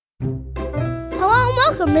Hello and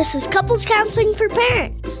welcome. This is Couples Counseling for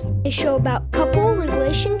Parents, a show about couple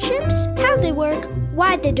relationships, how they work,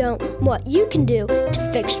 why they don't, what you can do to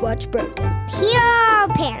fix what's broken. Here are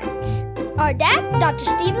our parents. Our dad, Dr.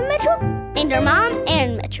 Stephen Mitchell, and our mom,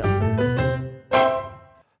 Erin Mitchell.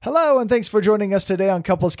 Hello, and thanks for joining us today on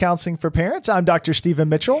Couples Counseling for Parents. I'm Dr. Stephen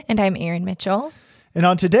Mitchell. And I'm Erin Mitchell. And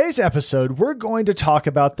on today's episode, we're going to talk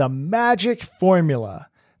about the magic formula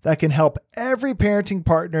that can help every parenting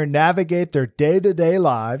partner navigate their day-to-day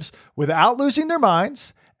lives without losing their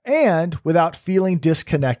minds and without feeling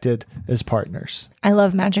disconnected as partners. I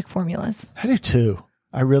love magic formulas. I do too.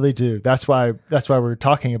 I really do. That's why we're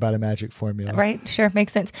talking about a magic formula. Right. Sure.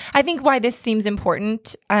 Makes sense. I think why this seems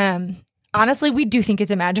important, honestly, we do think it's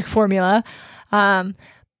a magic formula. But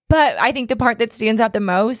I think the part that stands out the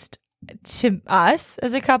most to us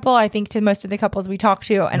as a couple, I think to most of the couples we talk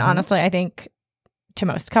to, and honestly, I think to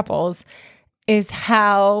most couples, is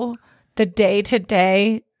how the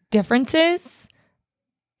day-to-day differences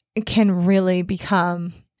can really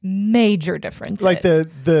become major differences. Like the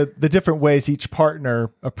different ways each partner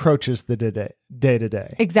approaches the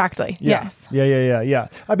day-to-day. Exactly. Yeah. Yes. Yeah.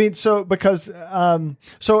 I mean, so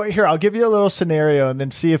here, I'll give you a little scenario and then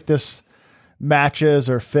see if this matches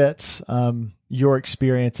or fits your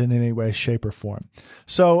experience in any way, shape, or form.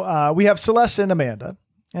 So we have Celeste and Amanda,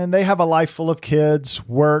 and they have a life full of kids,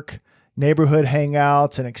 work, neighborhood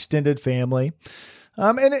hangouts, and extended family.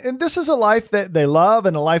 And this is a life that they love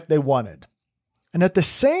and a life they wanted. And at the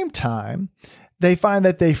same time, they find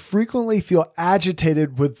that they frequently feel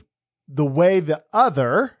agitated with the way the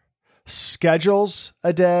other schedules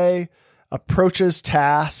a day, approaches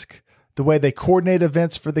tasks, the way they coordinate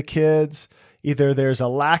events for the kids. Either there's a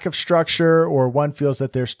lack of structure or one feels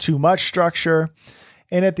that there's too much structure.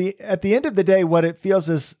 And at the end of the day, what it feels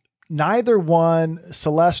is neither one,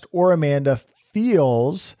 Celeste or Amanda,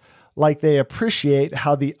 feels like they appreciate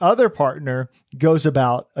how the other partner goes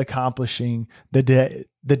about accomplishing the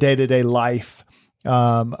day-to-day life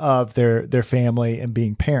of their family and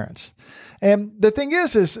being parents. And the thing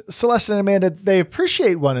is Celeste and Amanda, they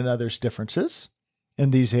appreciate one another's differences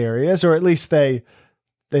in these areas, or at least they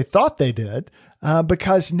thought they did,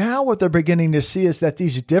 because now what they're beginning to see is that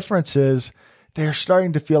these differences, they're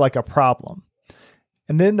starting to feel like a problem.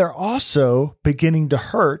 And then they're also beginning to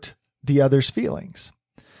hurt the other's feelings.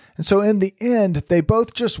 And so in the end, they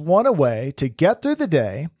both just want a way to get through the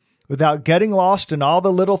day without getting lost in all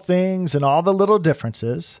the little things and all the little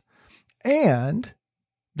differences. And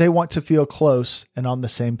they want to feel close and on the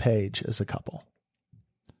same page as a couple.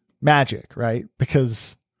 Magic, right?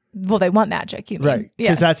 Because... Well, they want magic, you mean. Right,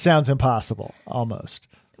 because that sounds impossible, almost.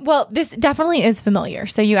 Well, this definitely is familiar.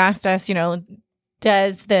 So you asked us,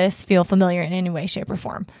 does this feel familiar in any way, shape, or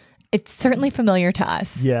form? It's certainly familiar to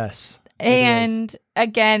us. Yes. And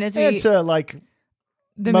again, as and to like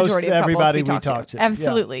the most majority of everybody we talk to.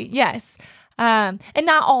 Absolutely, yes. And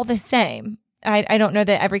not all the same. I don't know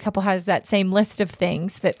that every couple has that same list of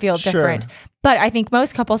things that feel different. But I think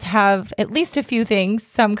most couples have at least a few things.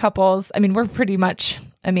 Some couples, we're pretty much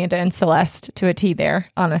Amanda and Celeste to a T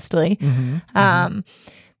there, honestly.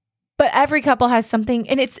 But every couple has something,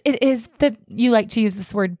 and it is you like to use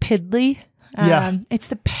this word piddly. It's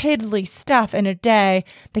the piddly stuff in a day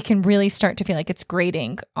that can really start to feel like it's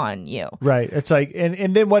grating on you. Right. It's like,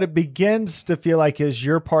 and then what it begins to feel like is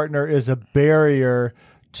your partner is a barrier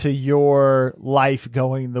to your life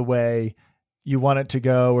going the way you want it to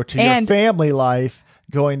go, or to your family life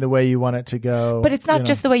going the way you want it to go. But it's not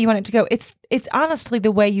just the way you want it to go. It's honestly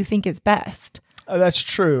the way you think is best. That's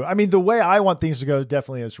true. The way I want things to go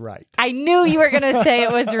definitely is right. I knew you were going to say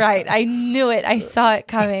it was right. I knew it. I saw it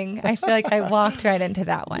coming. I feel like I walked right into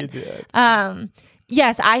that one. You did.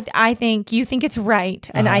 Yes, I think you think it's right,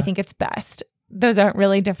 and I think it's best. Those aren't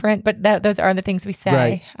really different, but those are the things we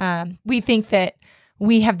say. Right. We think that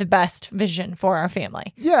we have the best vision for our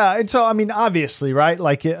family. Yeah. And so, obviously, right?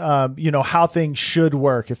 Like, how things should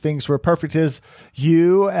work. If things were perfect, is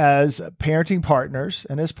you as parenting partners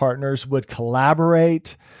and as partners would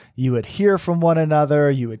collaborate. You would hear from one another.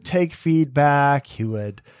 You would take feedback. You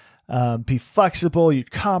would be flexible. You'd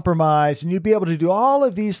compromise, and you'd be able to do all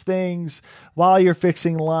of these things while you're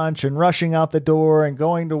fixing lunch and rushing out the door and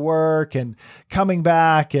going to work and coming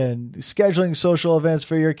back and scheduling social events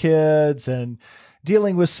for your kids and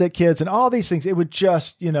dealing with sick kids and all these things. It would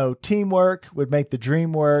just, teamwork would make the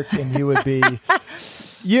dream work, and you would be,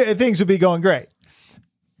 things would be going great.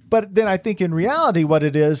 But then I think in reality, what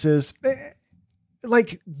it is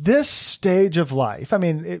like this stage of life.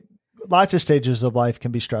 Lots of stages of life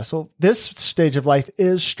can be stressful. This stage of life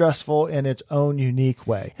is stressful in its own unique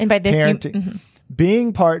way. And by this,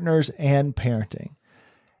 being partners and parenting.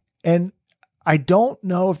 And I don't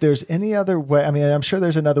know if there's any other way. I mean, I'm sure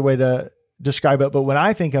there's another way to describe it, but when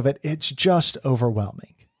I think of it, it's just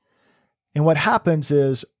overwhelming. And what happens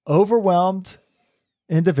is overwhelmed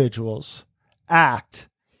individuals act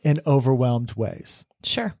in overwhelmed ways.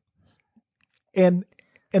 Sure. And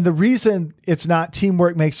the reason it's not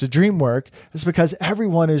teamwork makes the dream work is because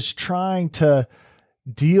everyone is trying to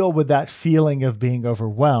deal with that feeling of being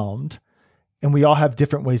overwhelmed. And we all have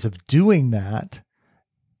different ways of doing that.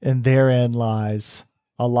 And therein lies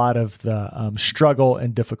a lot of the struggle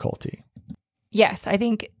and difficulty. Yes, I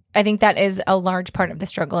think that is a large part of the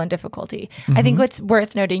struggle and difficulty. I think what's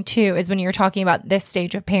worth noting too is when you're talking about this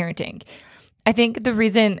stage of parenting, I think the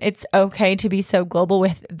reason it's okay to be so global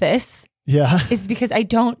with this is because I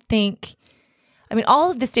don't think, all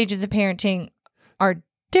of the stages of parenting are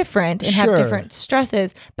different and have different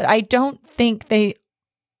stresses, but I don't think they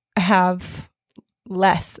have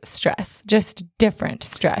less stress, just different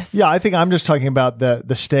stress. Yeah, I think I'm just talking about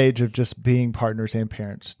the stage of just being partners and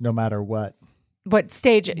parents, no matter what. What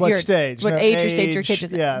age or stage your kids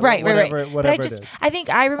is. Yeah, right. Whatever it is. I think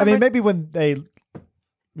I remember. Maybe when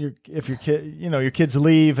if your kid, your kids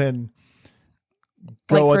leave and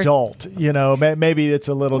go adult, maybe it's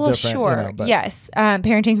a little different. Sure. Yes.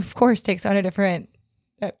 Parenting, of course, takes on a different,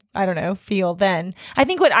 feel then. I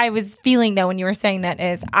think what I was feeling though, when you were saying that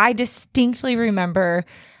is I distinctly remember,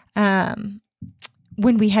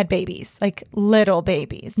 when we had babies, like little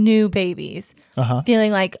babies, new babies,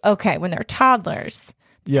 feeling like, okay, when they're toddlers,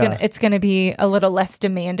 it's going to be a little less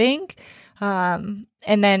demanding. And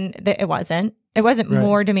then it wasn't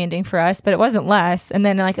more demanding for us, but it wasn't less. And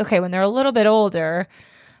then like, okay, when they're a little bit older,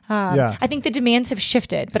 I think the demands have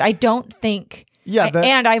shifted, but I don't think,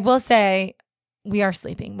 and I will say we are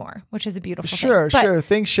sleeping more, which is a beautiful thing. Sure.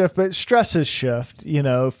 Things shift, but stresses shift,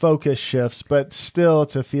 focus shifts, but still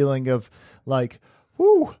it's a feeling of like,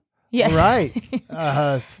 whoo, yes.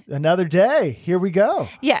 Right. Another day. Here we go.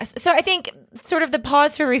 Yes. So I think sort of the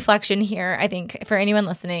pause for reflection here, I think for anyone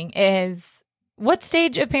listening is what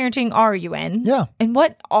stage of parenting are you in? Yeah. And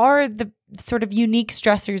what are the sort of unique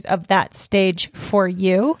stressors of that stage for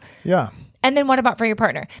you? Yeah. And then what about for your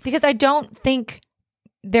partner? Because I don't think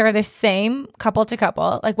they're the same couple to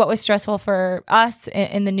couple. Like what was stressful for us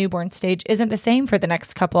in the newborn stage isn't the same for the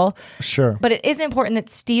next couple. Sure. But it is important that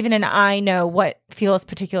Stephen and I know what feels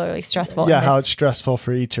particularly stressful. Yeah, how it's stressful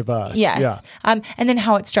for each of us. Yes. Yeah. And then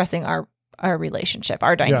how it's stressing our relationship,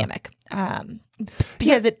 our dynamic.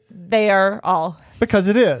 Because they are all. Because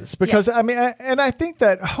it is. Because, and I think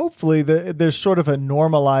that hopefully there's sort of a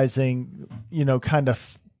normalizing, kind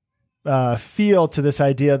of feel to this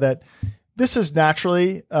idea that this is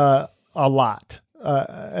naturally a lot,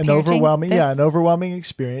 an overwhelming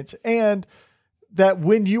experience. And that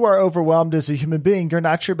when you are overwhelmed as a human being, you're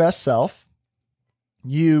not your best self.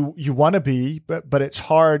 You want to be, but it's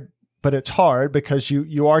hard. But it's hard because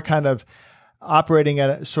you are kind of operating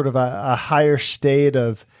at a sort of a higher state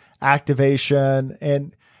of activation.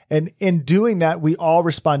 And in doing that, we all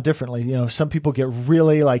respond differently. Some people get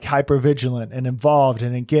really like hypervigilant and involved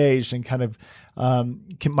and engaged and kind of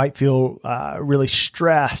might feel really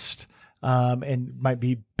stressed and might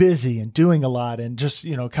be busy and doing a lot and just,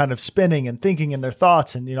 kind of spinning and thinking in their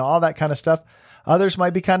thoughts and, all that kind of stuff. Others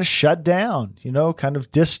might be kind of shut down, kind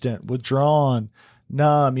of distant, withdrawn,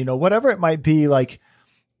 numb, whatever it might be. Like,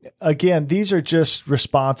 again, these are just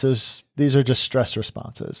responses. These are just stress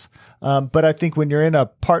responses. But I think when you're in a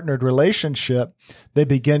partnered relationship, they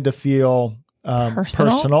begin to feel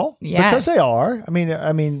personal because they are.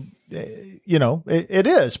 It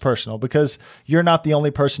is personal because you're not the only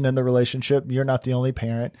person in the relationship. You're not the only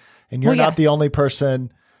parent, and you're not the only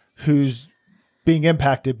person who's being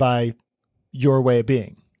impacted by your way of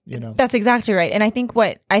being. That's exactly right. And I think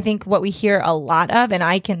what we hear a lot of, and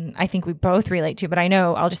I think we both relate to, but I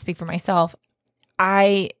know I'll just speak for myself.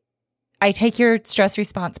 I take your stress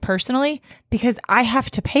response personally because I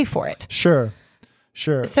have to pay for it. Sure.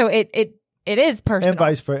 So it is personal.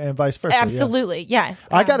 And vice versa. Absolutely. Yeah. Yes.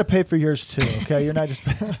 I got to pay for yours too. Okay. You're not just.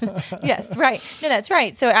 Yes. Right. No, that's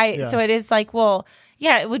right. So so it is like, well,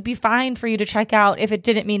 yeah, it would be fine for you to check out if it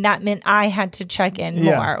didn't mean that meant I had to check in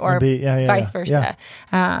more or vice versa.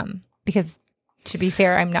 Yeah. Because to be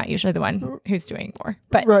fair, I'm not usually the one who's doing more,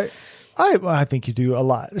 but right. I think you do a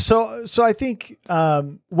lot. So I think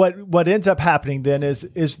what ends up happening then is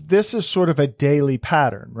this is sort of a daily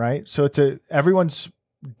pattern, right? So everyone's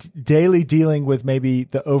daily dealing with maybe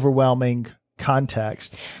the overwhelming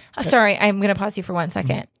context. Sorry, I'm going to pause you for 1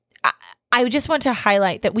 second. I just want to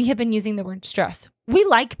highlight that we have been using the word stress. We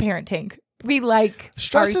like parenting. we like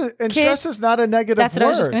stress our is, and kids. stress is not a negative That's what word. I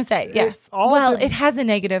was just going to say. Yes. It has a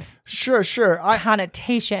negative sure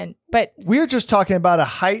connotation, but we're just talking about a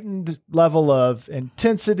heightened level of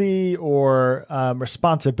intensity or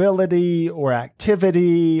responsibility or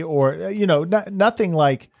activity or nothing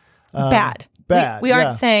like bad. We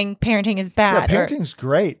aren't saying parenting is bad. Yeah, parenting's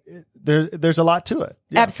great. There's a lot to it.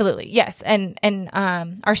 Yeah. Absolutely. Yes. And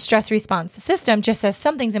our stress response system just says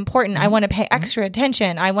something's important. I want to pay extra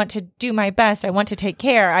attention. I want to do my best. I want to take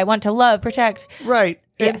care. I want to love, protect. Right.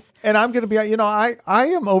 Yes. And I'm going to be, I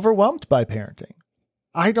am overwhelmed by parenting.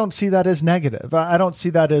 I don't see that as negative. I don't see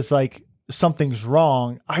that as like something's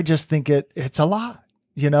wrong. I just think it's a lot,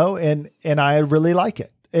 and I really like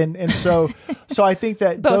it. And so I think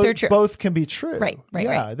that both are true. Both can be true. Right.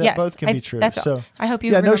 Yeah, that yes. both can be true. So I hope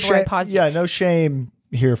you remember where I paused you. Yeah, no shame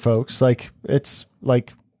here, folks. Like it's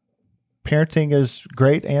like parenting is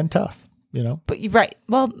great and tough, But right.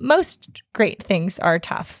 Well, most great things are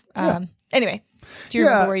tough. Anyway, do you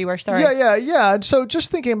remember where you were? Sorry. Yeah. And so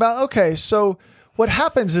just thinking about, okay, so what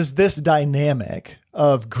happens is this dynamic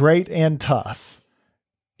of great and tough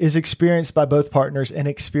is experienced by both partners and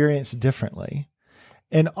experienced differently.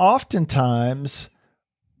 And oftentimes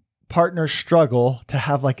partners struggle to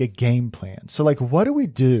have like a game plan. So like, what do we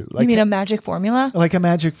do? Like, you mean a magic formula? Like a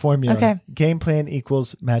magic formula. Okay. Game plan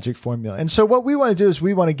equals magic formula. And so what we want to do is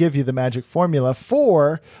we want to give you the magic formula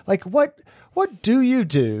for like, what do you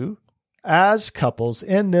do as couples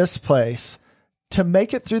in this place to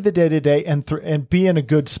make it through the day to day and be in a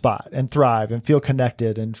good spot and thrive and feel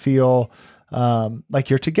connected and feel like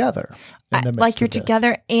you're together. Like you're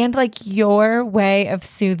together and like your way of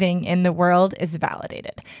soothing in the world is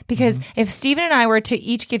validated. Because if Stephen and I were to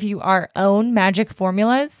each give you our own magic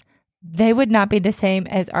formulas, they would not be the same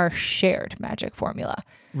as our shared magic formula.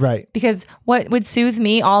 Right. Because what would soothe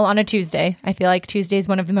me all on a Tuesday, I feel like Tuesday is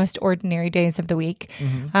one of the most ordinary days of the week.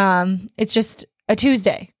 It's just a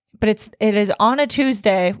Tuesday, but it is on a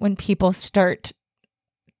Tuesday when people start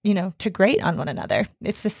to grate on one another.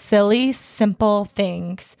 It's the silly, simple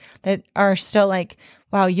things that are still like,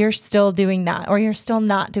 wow, you're still doing that, or you're still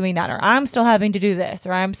not doing that, or I'm still having to do this,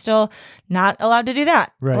 or I'm still not allowed to do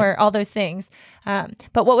that, or all those things.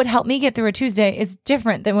 But what would help me get through a Tuesday is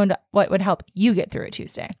different than what would help you get through a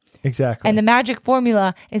Tuesday. Exactly. And the magic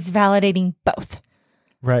formula is validating both.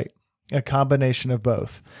 Right. A combination of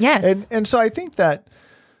both. Yes. And so I think that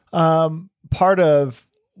part of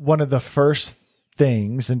one of the first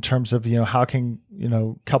things in terms of, how can,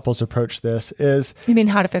 couples approach this is... You mean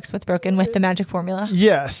how to fix what's broken with the magic formula?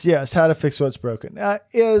 Yes. How to fix what's broken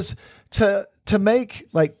is to make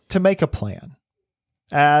a plan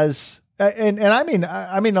and I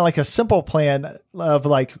mean like a simple plan of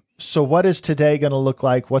like, so what is today going to look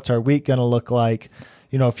like? What's our week going to look like?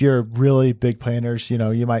 If you're really big planners,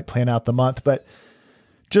 you might plan out the month, but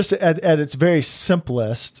just at its very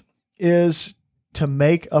simplest is to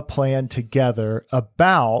make a plan together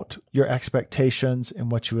about your expectations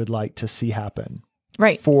and what you would like to see happen.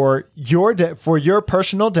 Right. For your day, for your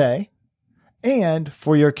personal day and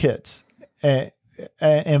for your kids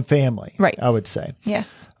and family. Right. I would say.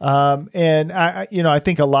 Yes. And I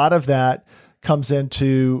think a lot of that comes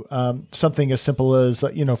into something as simple as,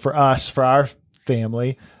 for us, for our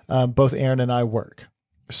family, both Erin and I work.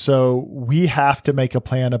 So we have to make a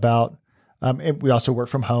plan about, and we also work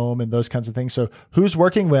from home and those kinds of things. So who's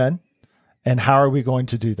working when and how are we going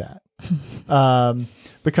to do that?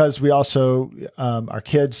 Because we also, our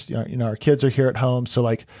kids, our kids are here at home. So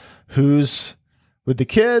like who's with the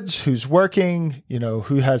kids, who's working,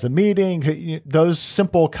 who has a meeting, those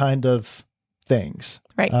simple kind of things.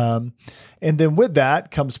 Right. And then with that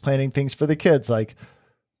comes planning things for the kids, like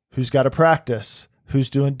who's got to practice, who's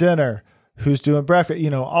doing dinner, who's doing breakfast,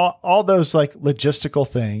 all those like logistical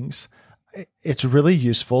things. It's really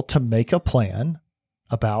useful to make a plan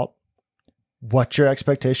about what your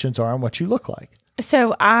expectations are and what you look like.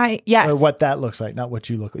 So or what that looks like, not what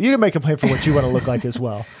you look like. You can make a plan for what you want to look like as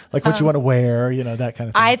well. Like what you want to wear, that kind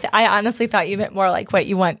of thing. I honestly thought you meant more like what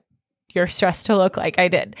you want your stress to look like. I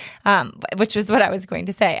did, which was what I was going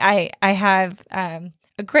to say. I have a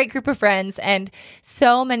great group of friends, and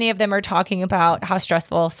so many of them are talking about how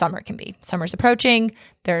stressful summer can be. Summer's approaching.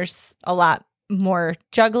 There's a lot more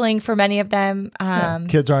juggling for many of them.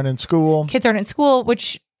 Kids aren't in school,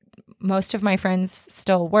 which most of my friends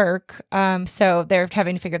still work. So they're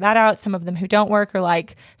having to figure that out. Some of them who don't work are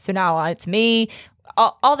like, so now it's me.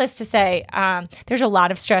 All this to say, there's a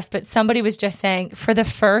lot of stress, but somebody was just saying, for the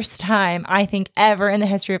first time, I think ever in the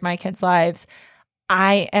history of my kids' lives,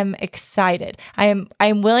 I am excited. I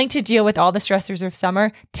am willing to deal with all the stressors of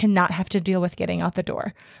summer to not have to deal with getting out the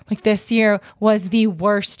door. Like this year was the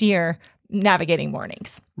worst year navigating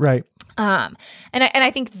mornings. Right. And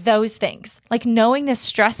I think those things, like knowing the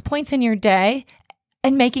stress points in your day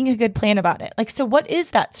and making a good plan about it. Like, so what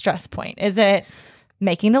is that stress point? Is it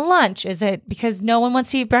making the lunch? Is it because no one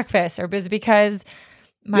wants to eat breakfast? Or is it because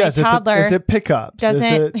my toddler is it pickups?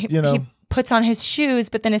 doesn't, he puts on his shoes,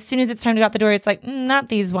 but then as soon as it's time to go out the door, it's like, not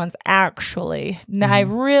these ones, actually. I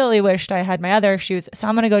really wished I had my other shoes. So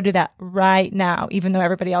I'm going to go do that right now, even though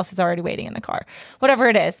everybody else is already waiting in the car. Whatever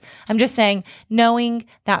it is. I'm just saying, knowing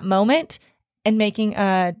that moment and making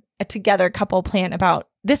a together couple plan about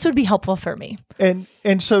this would be helpful for me. And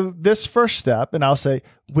so this first step, and I'll say,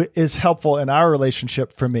 is helpful in our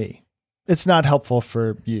relationship for me. It's not helpful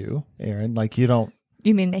for you, Erin. Like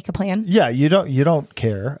You mean make a plan? Yeah, you don't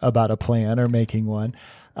care about a plan or making one,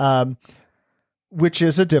 which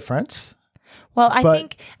is a difference. Well, I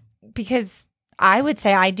think because I would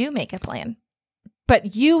say I do make a plan,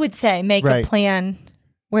 but you would say make a plan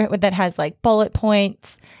that has like bullet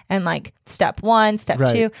points and like step 1, step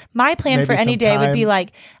 2. My plan Maybe for any day would be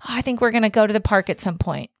like, I think we're going to go to the park at some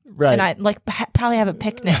point. Right. And I like probably have a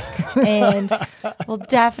picnic and we'll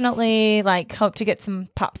definitely like hope to get some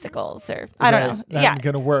popsicles or I don't know. I'm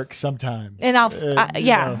going to work sometime. And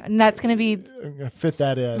and that's going to be I'm going to fit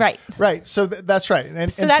that in. Right. Right. So that's right. And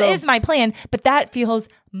that is my plan, but that feels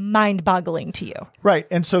mind-boggling to you. Right.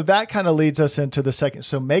 And so that kind of leads us into the second.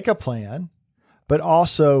 So make a plan, but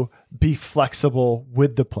also be flexible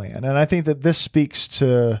with the plan. And I think that this speaks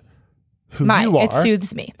to who you are. It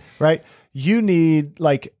soothes me. Right. You need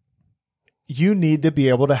to be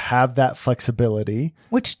able to have that flexibility.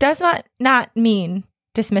 Which does not mean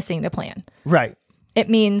dismissing the plan. Right. It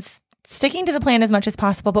means sticking to the plan as much as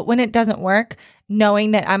possible. But when it doesn't work,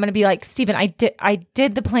 knowing that I'm going to be like, Stephen, I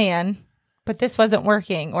did the plan, but this wasn't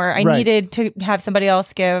working, or I needed to have somebody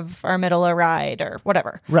else give our middle a ride or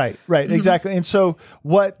whatever. Right, exactly. And so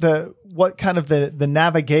what kind of the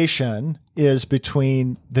navigation is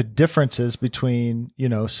between the differences between,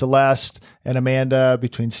 Celeste and Amanda,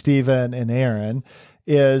 between Stephen and Erin,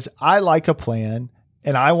 is I like a plan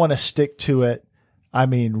and I want to stick to it. I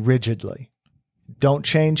mean, rigidly. Don't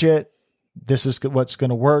change it. This is what's going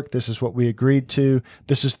to work. This is what we agreed to.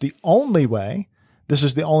 This is the only way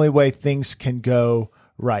things can go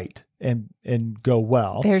right and go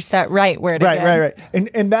well. There's that right word again. Right.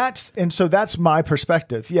 And so that's my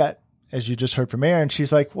perspective. Yet, as you just heard from Erin,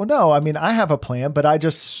 she's like, well, no, I mean, I have a plan, but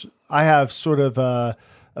I have sort of a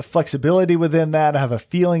flexibility within that. I have a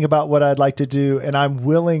feeling about what I'd like to do. And I'm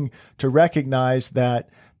willing to recognize that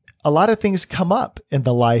a lot of things come up in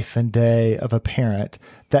the life and day of a parent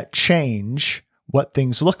that change what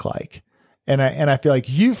things look like. And I feel like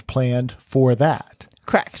you've planned for that.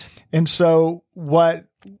 Correct. And so what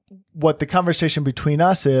the conversation between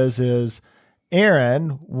us is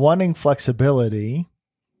Erin wanting flexibility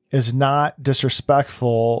is not disrespectful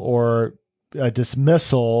or a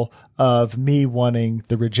dismissal of me wanting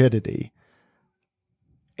the rigidity.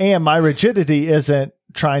 And my rigidity isn't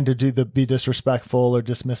trying to be disrespectful or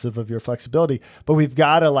dismissive of your flexibility, but we've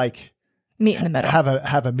got to meet in the middle.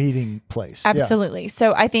 Have a meeting place. Absolutely. Yeah.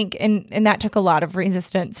 So I think, and that took a lot of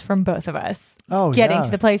resistance from both of us getting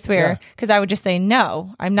to the place where, because I would just say,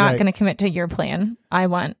 no, I'm not going to commit to your plan. I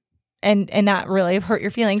want, and that really hurt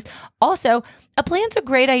your feelings. Also, a plan's a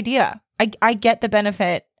great idea. I get the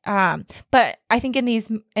benefit. But I think in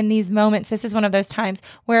these moments, this is one of those times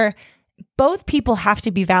where both people have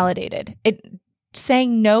to be validated.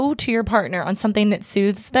 Saying no to your partner on something that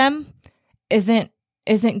soothes them isn't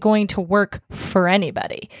going to work for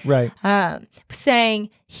anybody. Right. Saying,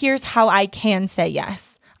 here's how I can say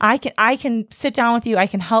yes. I can sit down with you. I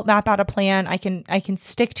can help map out a plan. I can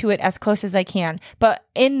stick to it as close as I can. But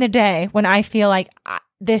in the day when I feel like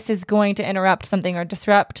this is going to interrupt something or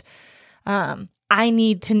disrupt, I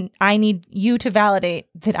need you to validate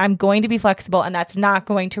that I'm going to be flexible and that's not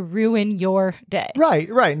going to ruin your day. Right.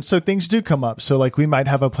 And so things do come up. So we might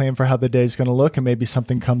have a plan for how the day is going to look, and maybe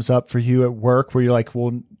something comes up for you at work where you're like,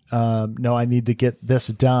 well, no, I need to get this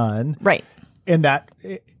done. Right. And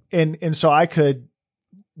so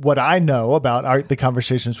what I know about the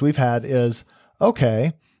conversations we've had is,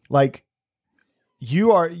 okay,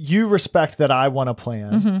 you respect that I want a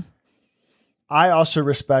plan. Mm-hmm. I also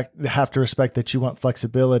have to respect that you want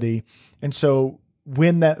flexibility. And so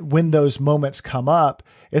when those moments come up,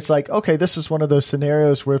 it's like, okay, this is one of those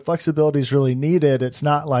scenarios where flexibility is really needed. It's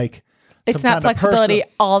not like it's not flexibility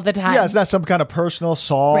all the time. Yeah, it's not some kind of personal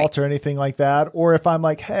assault or anything like that. Or if I'm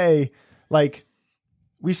like, hey,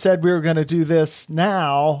 we said we were going to do this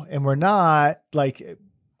now and we're not,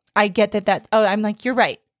 I get that. I'm like, you're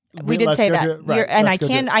right. we did say that. Right, And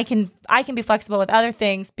I can be flexible with other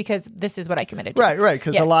things because this is what I committed to. Right.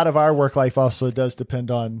 Because a lot of our work life also does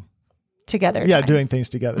depend on together. Yeah. Doing things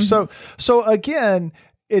together. So again,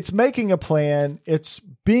 it's making a plan. It's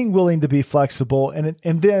being willing to be flexible. And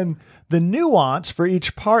then the nuance for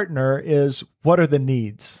each partner is what are the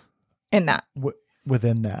needs in that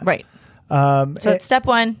within that. Right. So it's step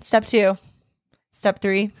 1, step 2, step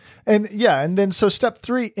 3. And then so step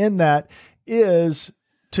 3 in that is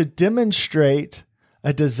to demonstrate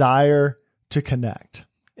a desire to connect.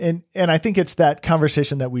 And I think it's that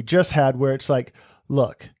conversation that we just had where it's like,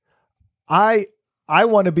 look, I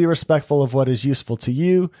want to be respectful of what is useful to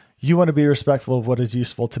you. You want to be respectful of what is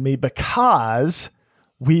useful to me because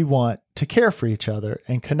we want to care for each other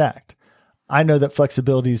and connect. I know that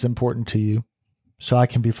flexibility is important to you, so I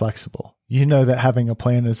can be flexible. You know that having a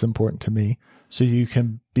plan is important to me, so you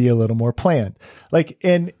can be a little more planned. Like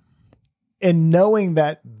in knowing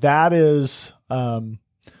that is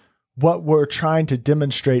what we're trying to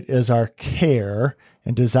demonstrate is our care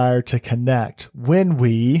and desire to connect when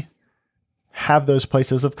we have those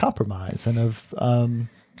places of compromise and of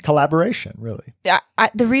collaboration, really.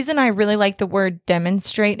 The reason I really like the word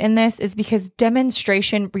demonstrate in this is because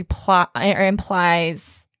demonstration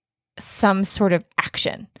implies some sort of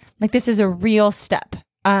action. Like this is a real step.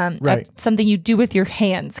 Right. Something you do with your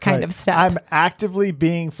hands kind of step. I'm actively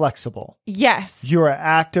being flexible. Yes. You are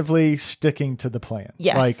actively sticking to the plan.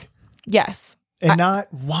 Yes. Yes. And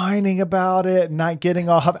not whining about it, not getting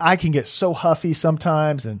all huffy. I can get so huffy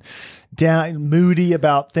sometimes and moody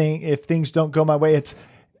about if things don't go my way. It's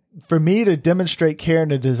for me to demonstrate care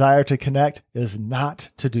and a desire to connect is not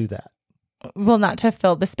to do that. Well, not to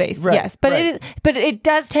fill the space, yes, but it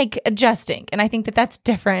does take adjusting, and I think that that's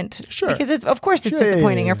different. Sure, because of course it's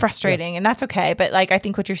disappointing or frustrating, and that's okay. But like I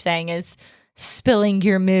think what you're saying is spilling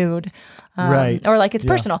your mood, right? Or like it's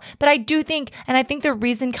personal. But I do think, and I think the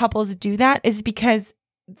reason couples do that is because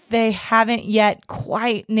they haven't yet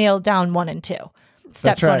quite nailed down 1 and 2.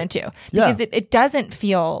 Steps 1 and 2, because it doesn't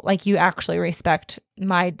feel like you actually respect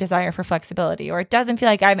my desire for flexibility, or it doesn't feel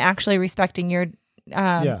like I'm actually respecting your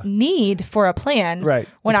need for a plan. Right.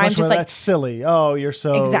 When I'm just like, that's silly. Oh, you're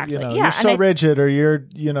so, you're so rigid, or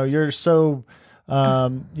you're so,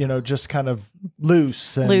 just kind of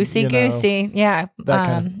loose and loosey goosey. Yeah.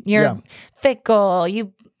 You're fickle.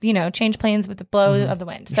 You change plans with the blow of the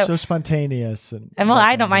wind. So spontaneous. And well,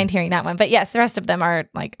 I don't mind hearing that one, but yes, the rest of them are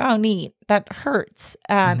like, oh, neat. That hurts.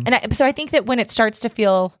 So I think that when it starts to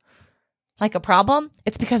feel like a problem,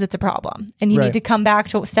 it's because it's a problem. And you need to come back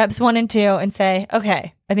to steps 1 and 2 and say,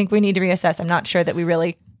 okay, I think we need to reassess. I'm not sure that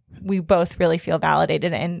we both really feel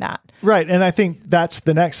validated in that. Right. And I think that's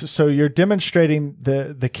the next. So you're demonstrating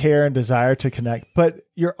the care and desire to connect, but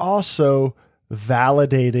you're also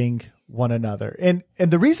validating one another. And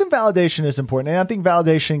the reason validation is important, and I think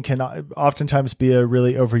validation can oftentimes be a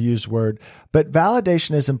really overused word, but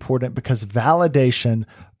validation is important because validation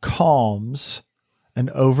calms an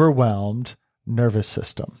overwhelmed nervous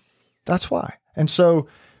system. That's why. And so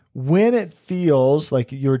when it feels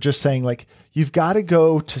like you were just saying, like, you've got to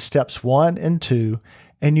go to steps 1 and 2,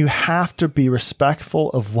 and you have to be respectful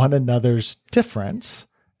of one another's difference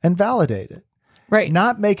and validate it. Right.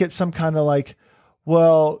 Not make it some kind of like,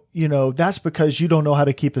 well, that's because you don't know how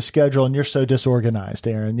to keep a schedule and you're so disorganized,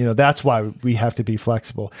 Erin. That's why we have to be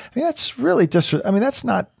flexible. I mean, that's really that's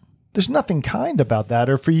not, there's nothing kind about that.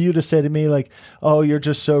 Or for you to say to me like, oh, you're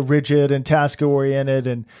just so rigid and task oriented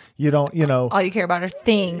and you don't, all you care about are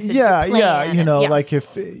things. Like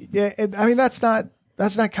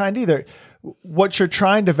that's not kind either. What you're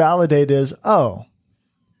trying to validate is, oh,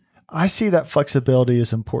 I see that flexibility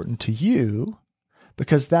is important to you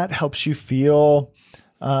because that helps you feel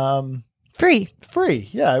free.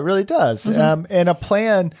 Yeah, it really does. And a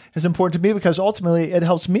plan is important to me because ultimately it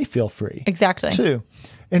helps me feel free. Exactly. Too.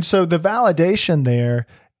 And so the validation there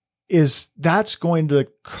that's going to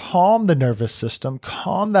calm the nervous system,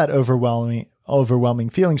 calm that overwhelming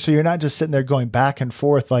feeling. So you're not just sitting there going back and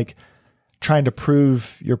forth, like trying to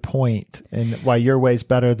prove your point and why your way's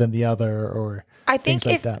better than the other, or I think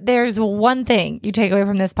if there's one thing you take away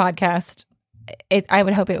from this podcast, I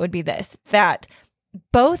would hope it would be this, that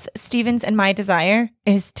both Stephen's and my desire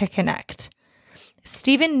is to connect.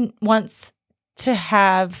 Stephen wants to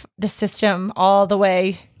have the system all the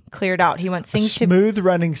way cleared out. He wants things to... A smooth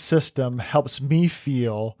running system helps me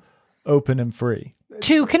feel open and free.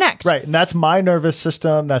 To connect. Right. And that's my nervous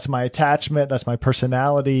system. That's my attachment. That's my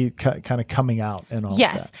personality kind of coming out and all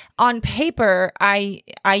Yes. That. On paper, I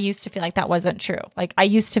used to feel like that wasn't true. Like I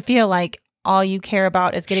used to feel like all you care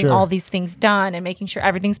about is getting all these things done and making sure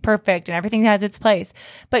everything's perfect and everything has its place.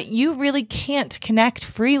 But you really can't connect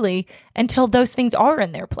freely until those things are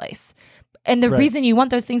in their place. And the reason you want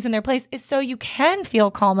those things in their place is so you can feel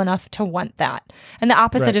calm enough to want that. And the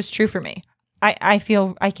opposite is true for me. I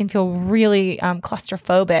can feel really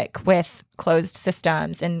claustrophobic with closed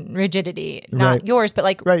systems and rigidity, not yours, but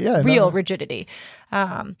like real rigidity.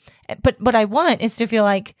 But what I want is to feel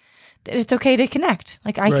like it's okay to connect.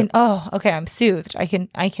 Like I can, I'm soothed. I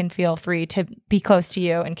can feel free to be close to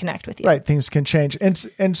you and connect with you. Right. Things can change.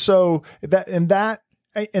 And so that's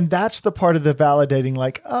the part of the validating,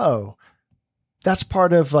 like, oh, that's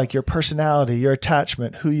part of like your personality, your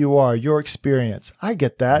attachment, who you are, your experience. I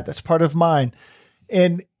get that. That's part of mine.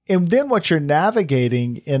 And then what you're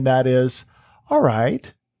navigating in that is, all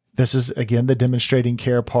right, this is again, the demonstrating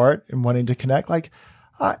care part and wanting to connect. Like,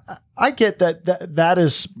 I get that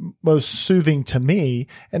is most soothing to me.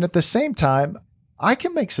 And at the same time, I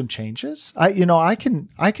can make some changes. I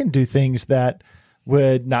can do things that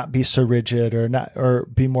would not be so rigid or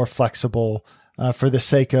be more flexible for the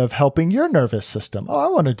sake of helping your nervous system. Oh, I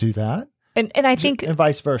want to do that. And I think, and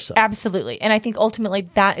vice versa. Absolutely. And I think ultimately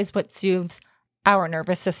that is what soothes our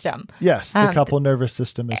nervous system. Yes. The couple nervous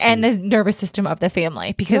system is and the nervous system of the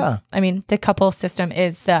family, because the couple system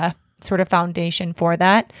is the sort of foundation for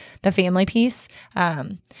that, the family piece.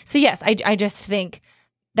 So yes, I just think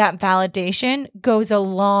that validation goes a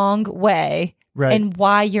long way in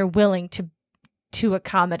why you're willing to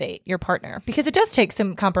accommodate your partner, because it does take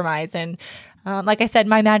some compromise. And like I said,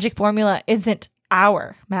 my magic formula isn't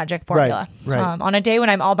our magic formula. Right. On a day when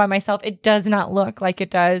I'm all by myself, it does not look like it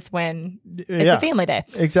does when it's a family day.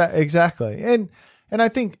 Exactly. And I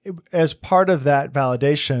think as part of that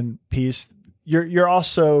validation piece, you're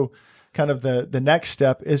also kind of the next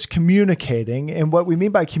step is communicating. And what we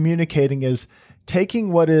mean by communicating is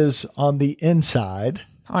taking what is on the inside,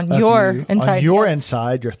 on your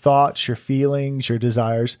inside, your thoughts, your feelings, your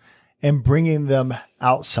desires, and bringing them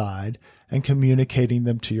outside and communicating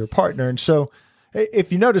them to your partner. And so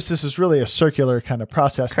if you notice, this is really a circular kind of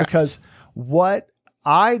process. Correct. Because what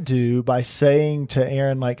I do by saying to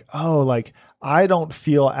Erin, like, oh, like I don't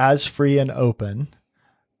feel as free and open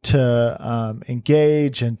to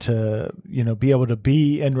engage and to, be able to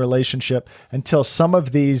be in relationship until some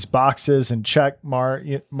of these boxes and check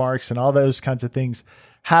marks and all those kinds of things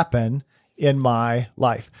happen in my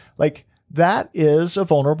life. Like that is a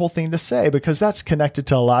vulnerable thing to say, because that's connected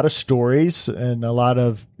to a lot of stories and a lot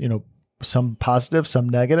of, some positive, some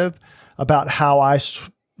negative, about how I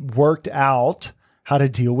worked out how to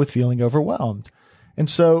deal with feeling overwhelmed. And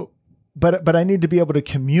so, but I need to be able to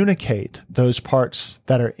communicate those parts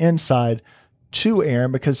that are inside to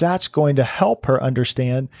Erin, because that's going to help her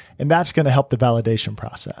understand, and that's going to help the validation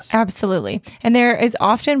process. Absolutely. And there is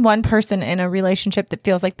often one person in a relationship that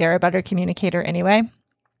feels like they're a better communicator anyway.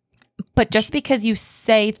 But just because you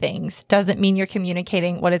say things doesn't mean you're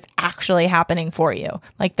communicating what is actually happening for you,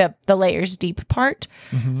 like the layers deep part.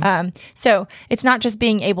 Mm-hmm. So it's not just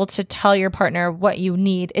being able to tell your partner what you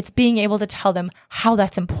need. It's being able to tell them how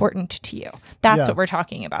that's important to you. That's what we're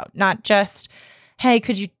talking about. Not just, hey,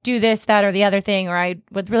 could you do this, that, or the other thing? Or I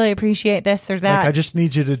would really appreciate this or that. Like, I just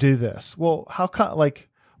need you to do this. Well,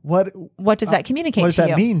 what does that communicate to you? What does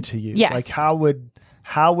that mean to you? Yes. Like, how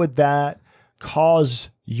would that cause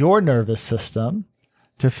your nervous system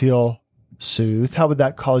to feel soothed? How would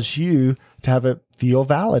that cause you to have it feel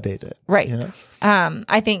validated? Right.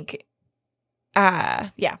 I think,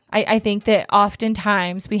 I think that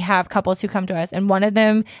oftentimes we have couples who come to us and one of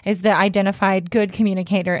them is the identified good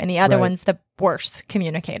communicator and the other one's the worst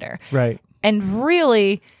communicator. Right. And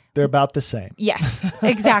really, they're about the same. Yes,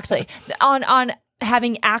 exactly. on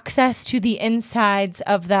having access to the insides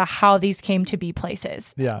of how these came to be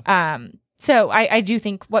places. Yeah. So I do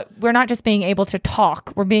think we're not just being able to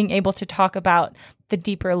talk, we're being able to talk about the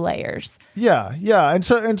deeper layers. Yeah. Yeah.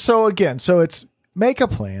 And so again, it's make a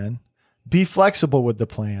plan, be flexible with the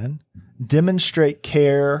plan, demonstrate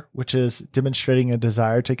care, which is demonstrating a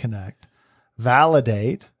desire to connect,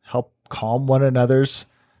 validate, help calm one another's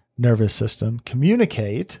nervous system,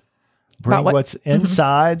 communicate, bring what's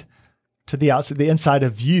inside to the outside, the inside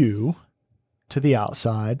of you to the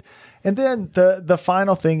outside. And then the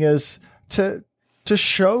final thing is to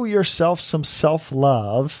show yourself some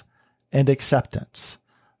self-love and acceptance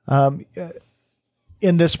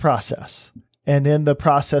in this process, and in the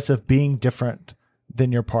process of being different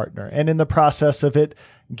than your partner, and in the process of it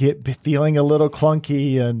feeling a little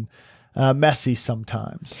clunky and messy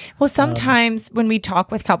sometimes. Well, sometimes when we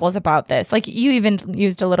talk with couples about this, like you even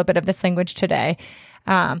used a little bit of this language today,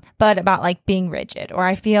 but about like being rigid, or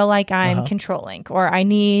I feel like I'm controlling, or I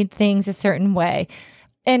need things a certain way.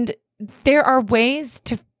 And there are ways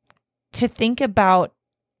to think about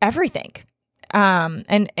everything.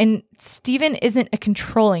 And Stephen isn't a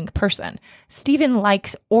controlling person. Stephen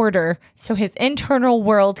likes order, so his internal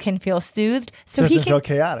world can feel soothed. So doesn't he can feel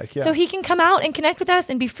chaotic. Yeah. So he can come out and connect with us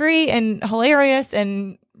and be free and hilarious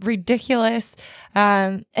and ridiculous.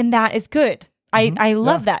 And that is good. I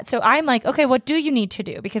love that. So I'm like, okay, what do you need to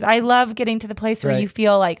do? Because I love getting to the place where you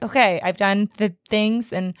feel like, okay, I've done the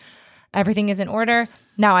things and everything is in order.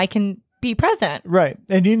 Now I can be present. Right.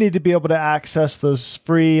 And you need to be able to access those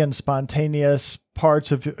free and spontaneous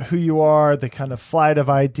parts of who you are, the kind of flight of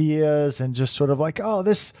ideas, and just sort of like, oh,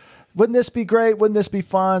 wouldn't this be great? Wouldn't this be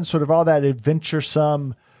fun? Sort of all that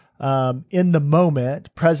adventuresome, in the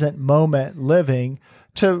moment, present moment living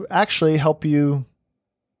to actually help you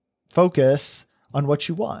focus on what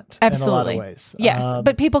you want. Absolutely. In a lot of ways. Yes.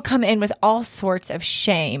 But people come in with all sorts of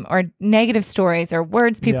shame or negative stories or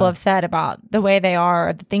words people have said about the way they are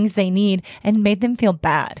or the things they need and made them feel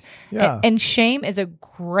bad. Yeah. And shame is a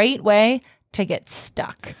great way to get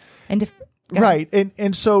stuck. Right.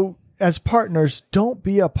 And so as partners, don't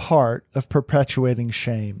be a part of perpetuating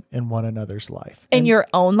shame in one another's life. In your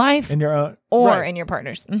own life? In your own, or in your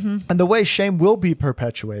partner's. Mm-hmm. And the way shame will be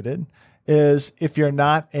perpetuated is if you're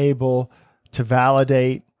not able to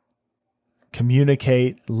validate,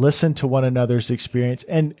 communicate, listen to one another's experience,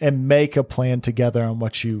 and make a plan together on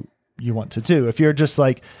what you want to do. If you're just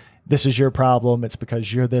like, this is your problem, it's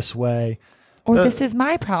because you're this way. Or this is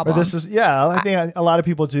my problem. Or this is, I think a lot of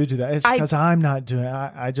people do that. It's because I'm not doing it.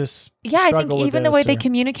 I just I think even the way they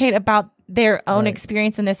communicate about their own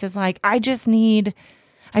experience in this is like, I just need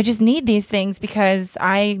these things because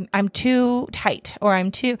I'm too tight or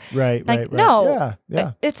I'm too right. No,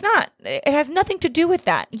 it's not. It has nothing to do with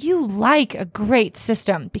that. You like a great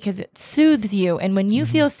system because it soothes you. And when you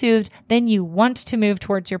feel soothed, then you want to move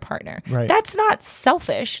towards your partner. Right. That's not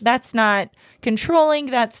selfish. That's not controlling.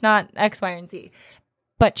 That's not X, Y, and Z.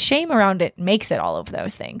 But shame around it makes it all of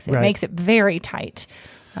those things. It makes it very tight.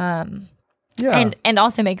 And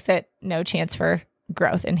also makes it no chance for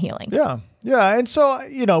growth and healing. Yeah. Yeah. And so,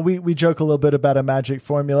 we joke a little bit about a magic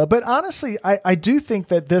formula, but honestly, I do think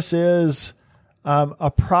that this is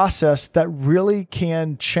a process that really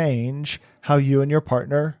can change how you and your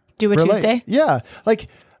partner do a relate. Tuesday. Yeah. Like,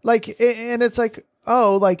 and it's like,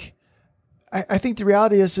 I think the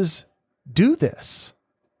reality is do this.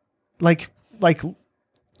 Like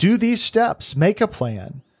do these steps, make a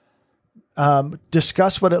plan,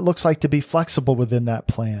 discuss what it looks like to be flexible within that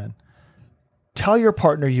plan. Tell your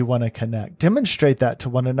partner you want to connect. Demonstrate that to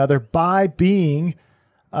one another by being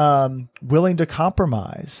willing to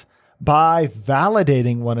compromise, by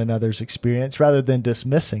validating one another's experience rather than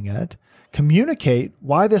dismissing it. Communicate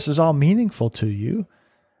why this is all meaningful to you,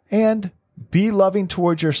 and be loving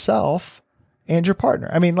towards yourself and your partner.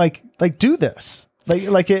 I mean, like do this.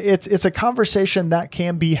 It's a conversation that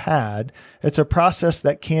can be had. It's a process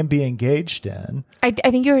that can be engaged in. I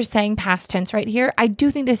think you were saying past tense right here. I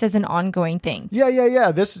do think this is an ongoing thing. Yeah.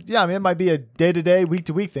 It might be a day-to-day,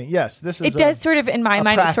 week-to-week thing. Yes, this is. It does sort of, in my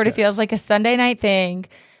mind, practice. It sort of feels like a Sunday night thing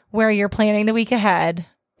where you're planning the week ahead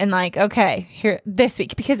and like, okay, here this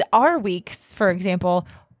week, because our weeks, for example,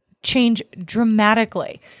 change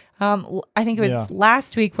dramatically. I think it was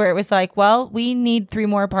last week where it was like, well, we need 3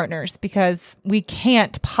 more partners because we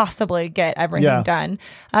can't possibly get everything done.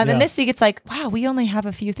 And this week it's like, wow, we only have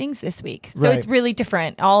a few things this week. So it's really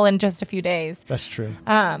different all in just a few days. That's true.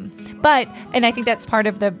 And I think that's part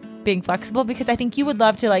of the being flexible because I think you would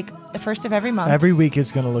love to like the first of every month. Every week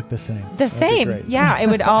is going to look the same. Yeah. It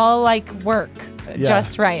would all like work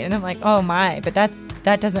just right. And I'm like, oh my, but that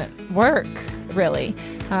doesn't work really.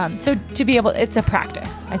 So to be able, it's a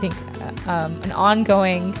practice, I think, an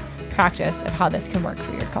ongoing practice of how this can work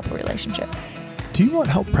for your couple relationship. Do you want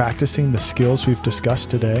help practicing the skills we've discussed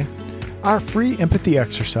today? Our free empathy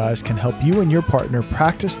exercise can help you and your partner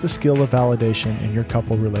practice the skill of validation in your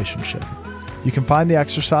couple relationship. You can find the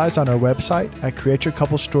exercise on our website at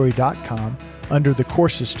createyourcouplestory.com under the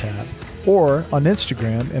Courses tab, or on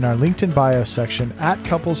Instagram in our LinkedIn bio section at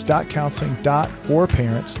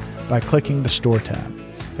couples.counseling.forparents by clicking the Store tab.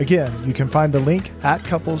 Again, you can find the link at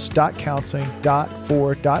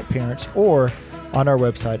couples.counseling.for.parents or on our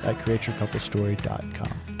website at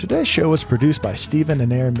createyourcouplestory.com. Today's show was produced by Stephen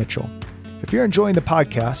and Erin Mitchell. If you're enjoying the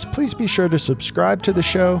podcast, please be sure to subscribe to the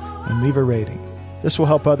show and leave a rating. This will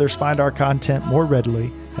help others find our content more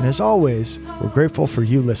readily. And as always, we're grateful for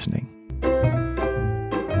you listening.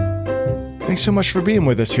 Thanks so much for being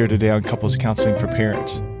with us here today on Couples Counseling for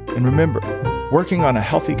Parents. And remember, Working on a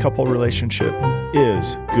healthy couple relationship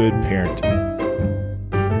is good parenting.